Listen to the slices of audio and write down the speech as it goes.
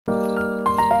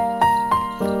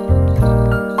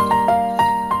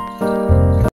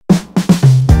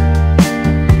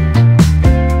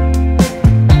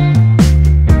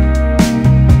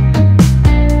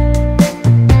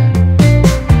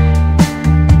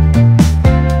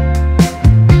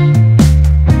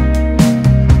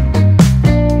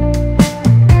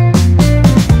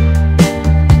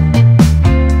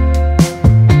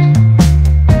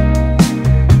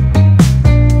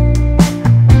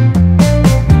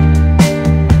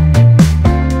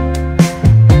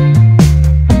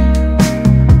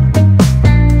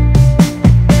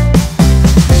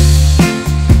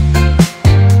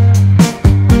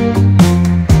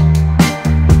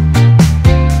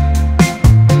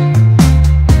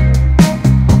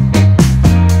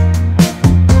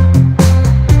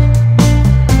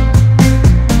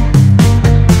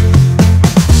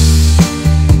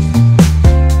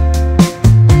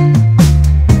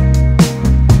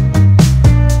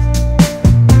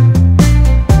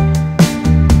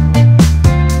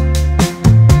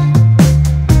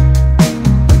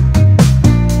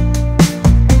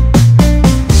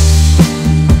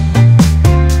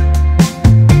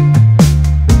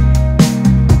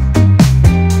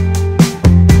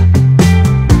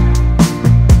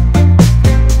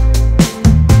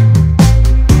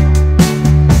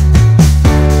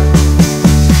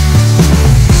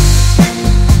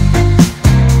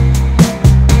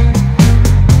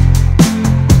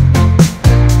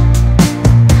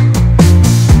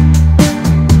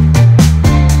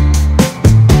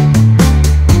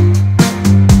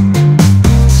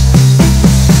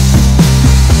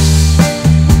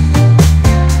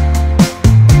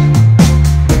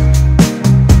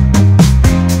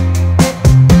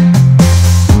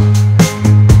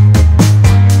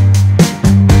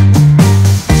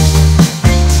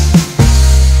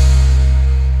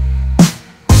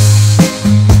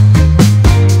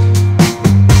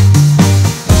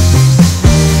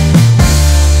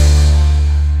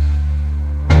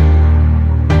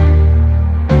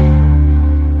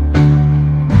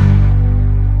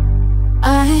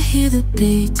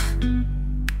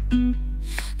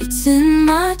It's in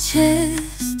my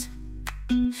chest,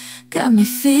 got me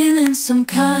feeling some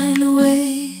kind of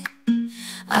way.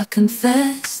 I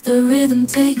confess the rhythm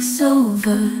takes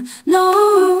over, no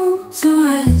room to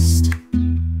rest.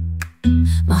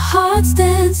 My heart's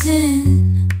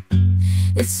dancing,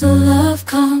 it's a love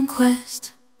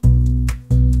conquest.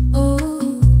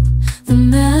 Oh, the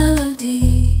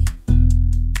melody,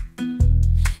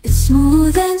 it's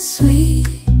smooth and sweet,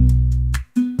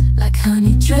 like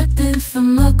honey dripping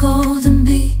from a golden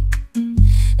bee.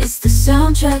 It's the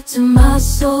soundtrack to my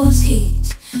soul's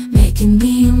heat, making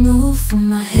me move from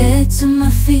my head to my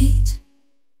feet.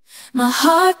 My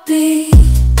heartbeat,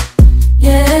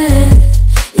 yeah,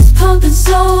 it's pumping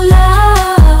so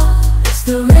loud. It's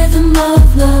the rhythm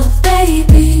of love,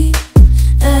 baby,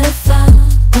 that I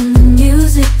found when the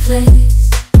music plays.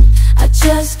 I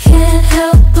just can't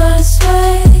help but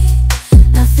sway,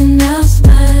 nothing else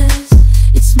matters.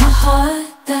 It's my heart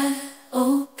that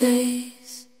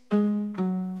obeys.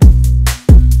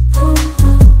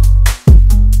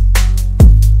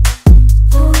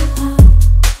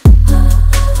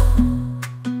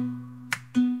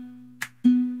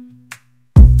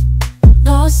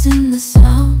 Lost in the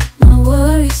sound, my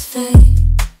worries fade.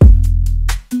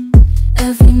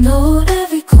 Every note,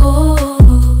 every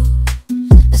chord,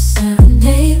 a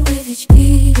serenade with each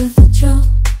beat of the drum.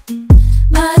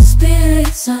 My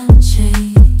spirit's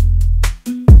unchained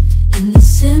in the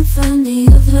symphony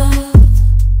of love.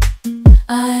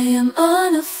 I am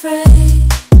unafraid,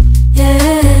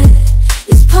 yeah,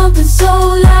 it's pumping so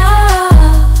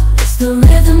loud. It's the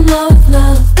rhythm of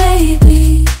love,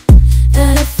 baby,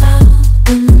 that I found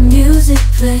when the music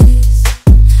plays.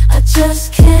 I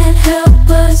just can't help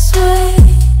but sway,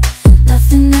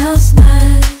 nothing else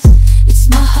matters. It's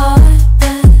my heart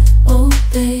that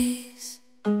obeys.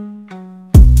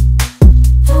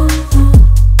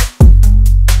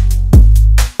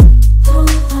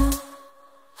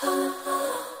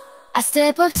 I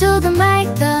step up to the mic,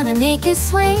 gonna make it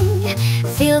swing.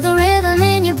 Feel the rhythm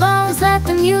in your bones, let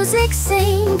the music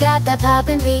sing. Got that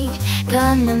poppin' beat,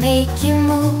 gonna make you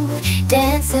move.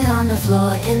 Dancing on the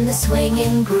floor in the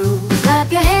swinging groove.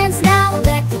 Clap your hands now,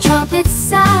 let the trumpets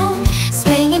sound.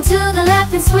 Swinging to the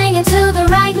left and swinging to the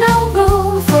right, no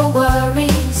room for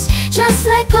worries. Just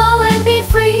let go and be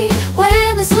free.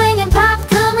 When the swinging pop,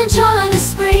 come and join the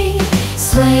spree.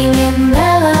 Swinging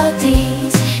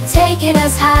melodies, taking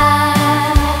us high.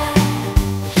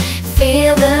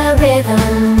 Feel the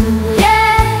rhythm,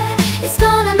 yeah, it's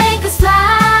gonna make us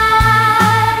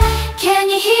fly. Can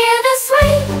you hear the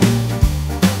swing?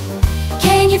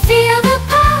 Can you feel the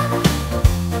pop?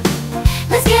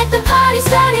 Let's get the party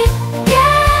started,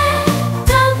 yeah,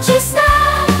 don't you stop.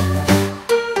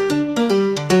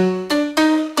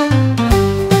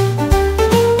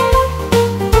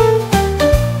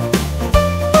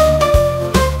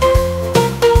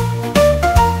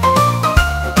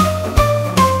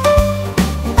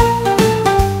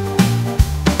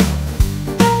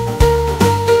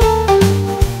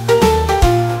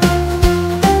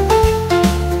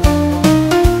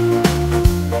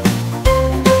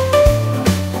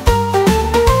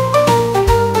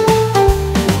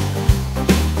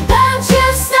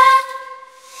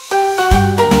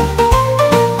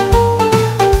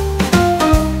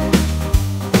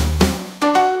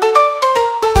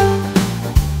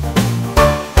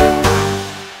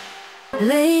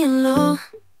 Laying low,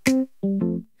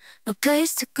 no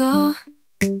place to go.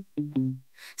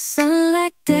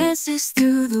 Sunlight dances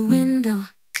through the window.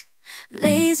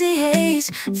 Lazy haze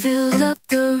filled up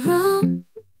the room.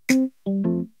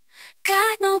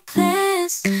 Got no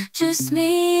plans, just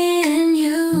me and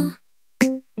you.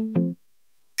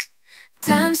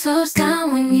 Time slows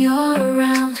down when you're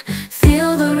around.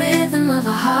 Feel the rhythm of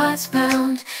our hearts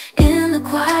pound. In the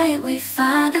quiet we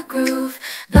find a groove.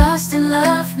 Lost in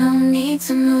love, no need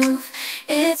to move.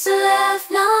 It's a love,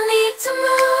 no need to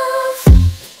move.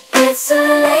 It's a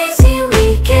lazy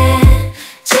weekend,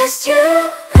 just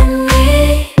you and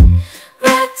me,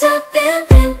 wrapped up in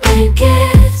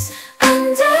blankets,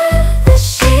 under the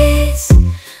sheets.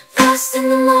 Lost in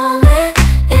the moment,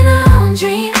 in our own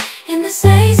dream. In this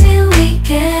lazy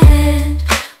weekend,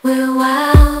 we're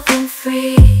wild and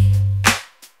free.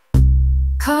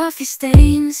 Coffee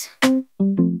stains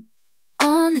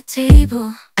on the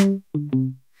table,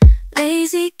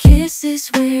 lazy kisses,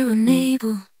 we're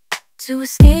unable to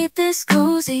escape this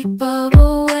cozy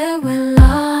bubble where we're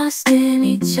lost in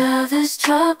each other's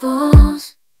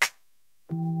troubles.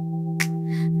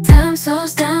 Time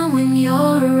slows down when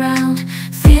you're around.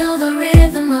 Feel the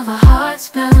rhythm of our hearts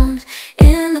pound.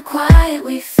 In the quiet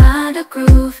we find a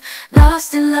groove.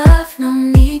 Lost in love, no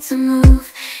need to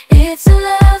move. It's a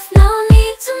love, no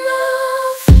need to move.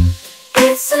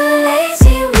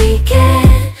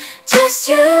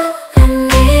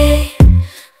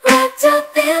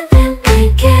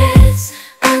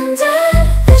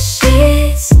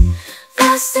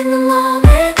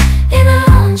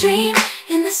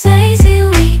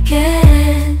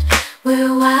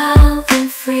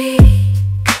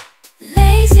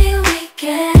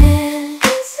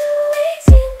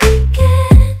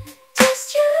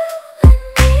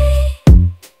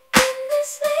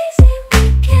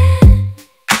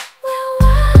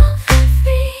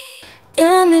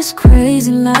 this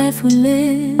crazy life we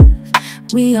live,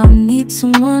 we all need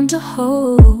someone to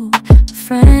hold, a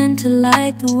friend to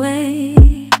light the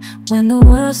way when the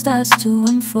world starts to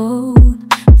unfold.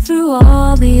 Through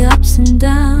all the ups and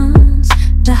downs,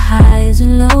 the highs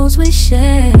and lows we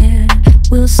share,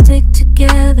 we'll stick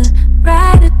together,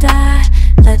 ride or die.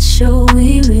 Let's show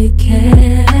we really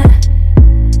care.